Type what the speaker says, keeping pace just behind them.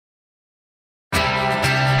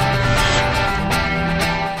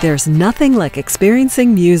There's nothing like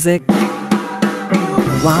experiencing music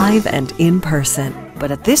live and in person. But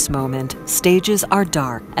at this moment, stages are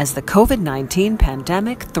dark as the COVID-19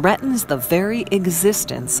 pandemic threatens the very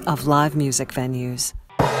existence of live music venues.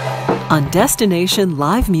 On Destination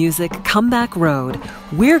Live Music Comeback Road,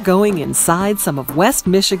 we're going inside some of West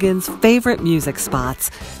Michigan's favorite music spots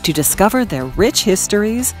to discover their rich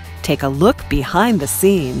histories, take a look behind the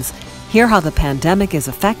scenes, hear how the pandemic is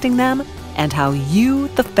affecting them, and how you,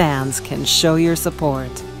 the fans, can show your support.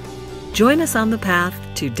 Join us on the path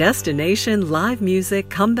to Destination Live Music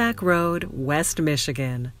Comeback Road, West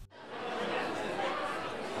Michigan.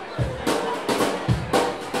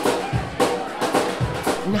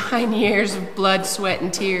 Nine years of blood, sweat,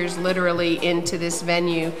 and tears literally into this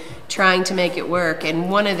venue, trying to make it work. And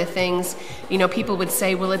one of the things, people would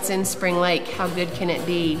say, well, it's in Spring Lake, how good can it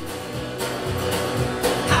be?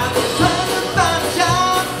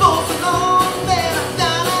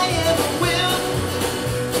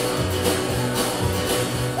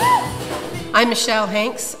 I'm Michelle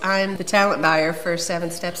Hanks. I'm the talent buyer for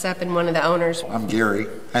Seven Steps Up and one of the owners. I'm Gary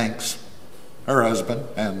Hanks, her husband,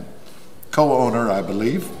 and co-owner, I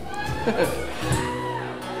believe.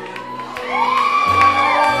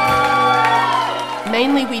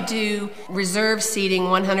 Mainly we do reserved seating,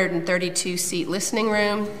 132-seat listening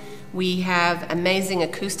room. We have amazing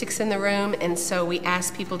acoustics in the room, and so we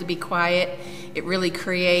ask people to be quiet. It really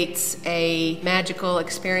creates a magical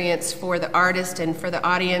experience for the artist and for the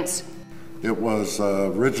audience. It was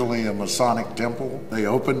originally a Masonic temple. They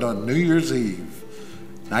opened on New Year's Eve,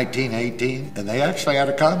 1918, and they actually had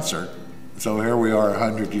a concert. So here we are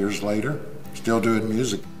 100 years later, still doing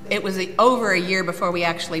music. It was over a year before we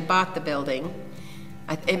actually bought the building.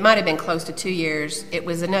 It might have been close to 2 years. It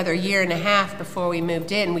was another year and a half before we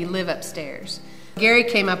moved in. We live upstairs. Gary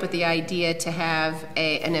came up with the idea to have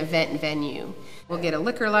an event venue. We'll get a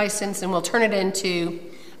liquor license and we'll turn it into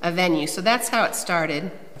a venue. So that's how it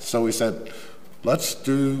started. So we said, let's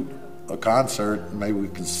do a concert, maybe we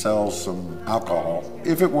can sell some alcohol.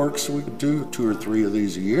 If it works, we could do 2 or 3 of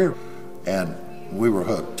these a year. And we were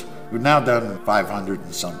hooked. We've now done 500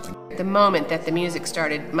 and something. The moment that the music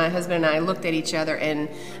started, my husband and I looked at each other and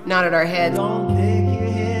nodded our heads.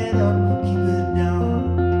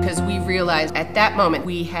 Because we realized at that moment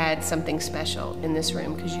we had something special in this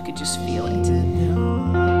room because you could just feel it.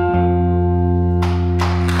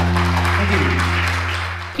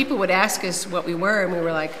 People would ask us what we were, and we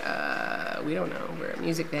were like, we don't know, we're a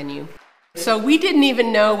music venue. So we didn't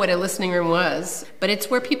even know what a listening room was, but it's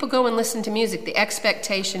where people go and listen to music. The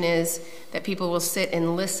expectation is that people will sit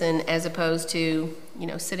and listen as opposed to,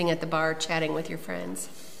 sitting at the bar chatting with your friends.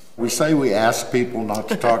 We say we ask people not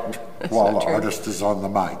to talk while the true. artist is on the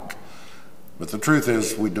mic, but the truth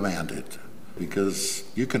is we demand it, because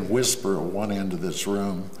you can whisper at one end of this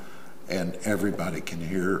room and everybody can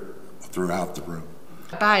hear throughout the room.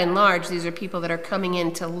 By and large, these are people that are coming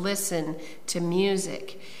in to listen to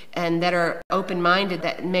music and that are open-minded,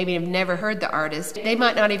 that maybe have never heard the artist. They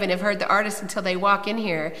might not even have heard the artist until they walk in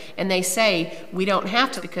here and they say, we don't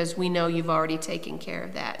have to because we know you've already taken care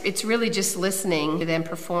of that. It's really just listening to them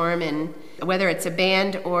perform, and whether it's a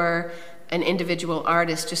band or an individual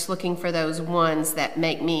artist, just looking for those ones that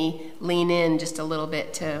make me lean in just a little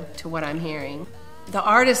bit to what I'm hearing. The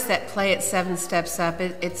artists that play at Seven Steps Up,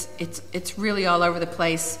 it's really all over the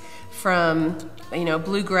place, from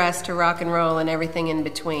bluegrass to rock and roll and everything in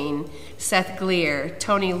between. Seth Gleer,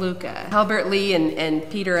 Tony Luca, Albert Lee and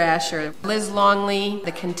Peter Asher, Liz Longley,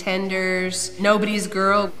 The Contenders, Nobody's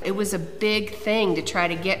Girl. It was a big thing to try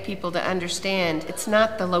to get people to understand it's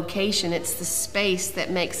not the location, it's the space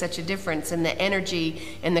that makes such a difference, and the energy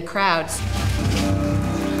in the crowds.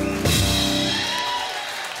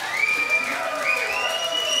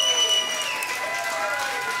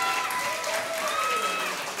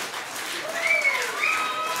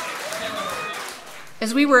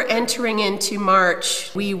 As we were entering into March,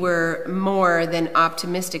 we were more than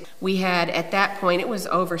optimistic. We had, at that point, it was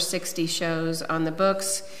over 60 shows on the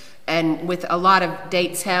books, and with a lot of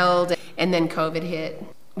dates held, and then COVID hit.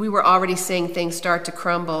 We were already seeing things start to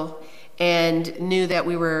crumble and knew that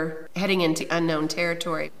we were heading into unknown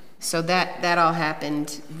territory. So that all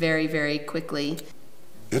happened very, very quickly.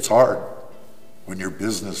 It's hard when your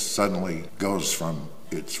business suddenly goes from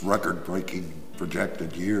its record-breaking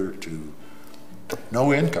projected year to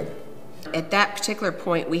no income. At that particular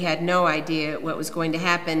point, we had no idea what was going to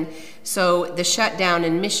happen. So the shutdown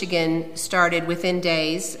in Michigan started within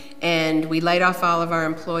days, and we laid off all of our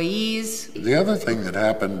employees. The other thing that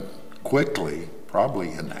happened quickly,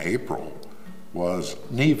 probably in April, was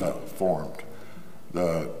NEVA formed,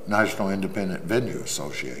 the National Independent Venue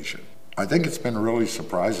Association. I think it's been really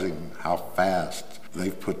surprising how fast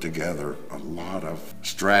they've put together a lot of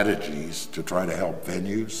strategies to try to help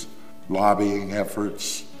venues, lobbying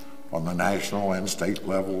efforts on the national and state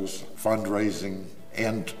levels, fundraising,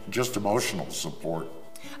 and just emotional support.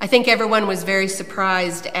 I think everyone was very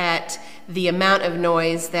surprised at the amount of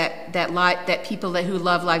noise that people who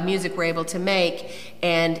love live music were able to make,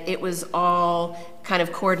 and it was all kind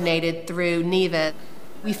of coordinated through NEVA.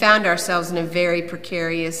 We found ourselves in a very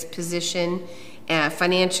precarious position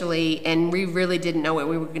financially, and we really didn't know what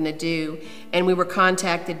we were going to do. And we were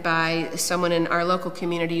contacted by someone in our local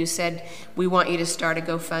community who said, "We want you to start a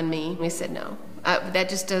GoFundMe." We said, "No. That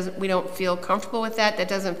just doesn't, we don't feel comfortable with that. That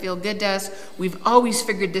doesn't feel good to us. We've always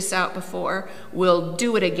figured this out before. We'll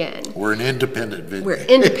do it again." We're an independent venue. We're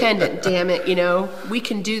independent, damn it, you know. We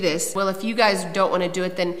can do this. Well, if you guys don't want to do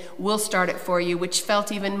it, then we'll start it for you, which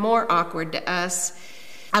felt even more awkward to us.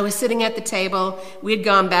 I was sitting at the table. We had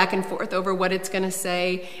gone back and forth over what it's going to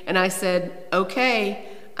say, and I said, "Okay,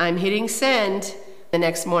 I'm hitting send." The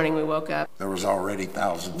next morning we woke up. There was already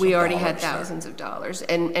thousands of dollars. We already had thousands of dollars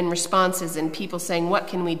and responses and people saying, "What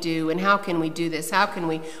can we do? And how can we do this?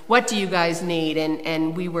 What do you guys need?"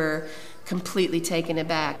 And we were completely taken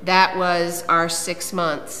aback. That was our 6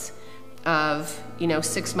 months of,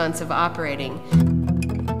 6 months of operating.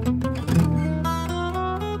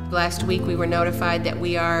 Last week we were notified that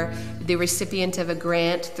we are the recipient of a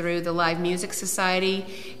grant through the Live Music Society,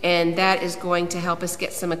 and that is going to help us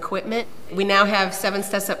get some equipment. We now have 7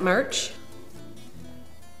 Steps Up merch.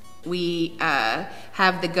 We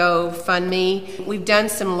have the GoFundMe. We've done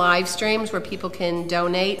some live streams where people can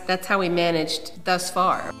donate. That's how we managed thus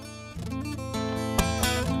far.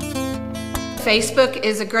 Facebook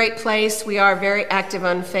is a great place. We are very active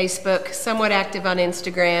on Facebook, somewhat active on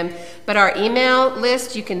Instagram, but our email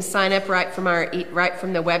list, you can sign up right from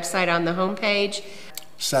the website on the homepage.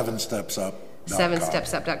 7stepsup.com.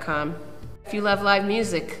 7stepsup.com. If you love live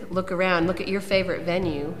music, look around, look at your favorite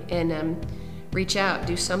venue, and reach out,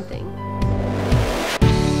 do something.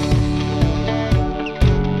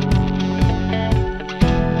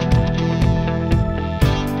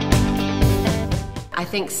 I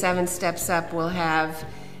think 7 Steps Up will have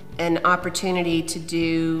an opportunity to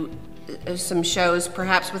do some shows,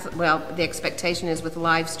 perhaps with, the expectation is with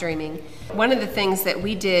live streaming. One of the things that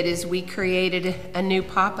we did is we created a new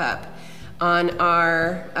pop-up on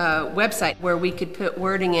our website where we could put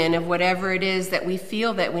wording in of whatever it is that we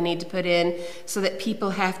feel that we need to put in, so that people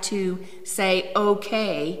have to say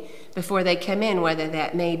okay before they come in, whether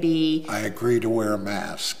that may be, "I agree to wear a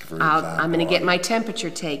mask," for example. "I'm going to get my temperature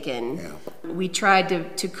taken." Yeah. We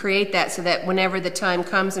tried to create that so that whenever the time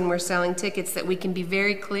comes and we're selling tickets, that we can be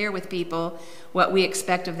very clear with people what we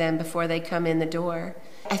expect of them before they come in the door.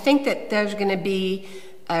 I think that there's going to be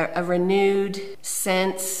a renewed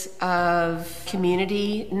sense of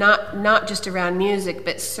community, not just around music,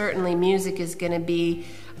 but certainly music is going to be,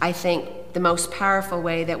 I think, the most powerful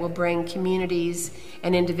way that will bring communities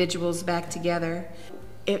and individuals back together.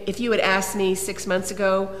 If you had asked me 6 months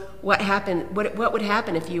ago what would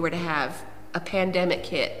happen if you were to have a pandemic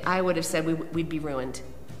hit, I would have said we'd be ruined.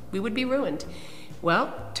 We would be ruined.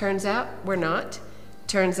 Well, turns out we're not.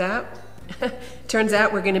 Turns out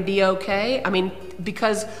we're going to be okay. I mean,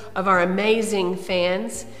 because of our amazing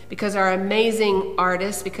fans, because our amazing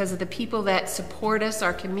artists, because of the people that support us,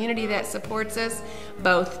 our community that supports us,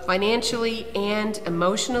 both financially and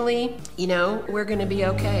emotionally, we're going to be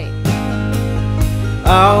okay.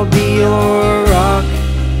 I'll be your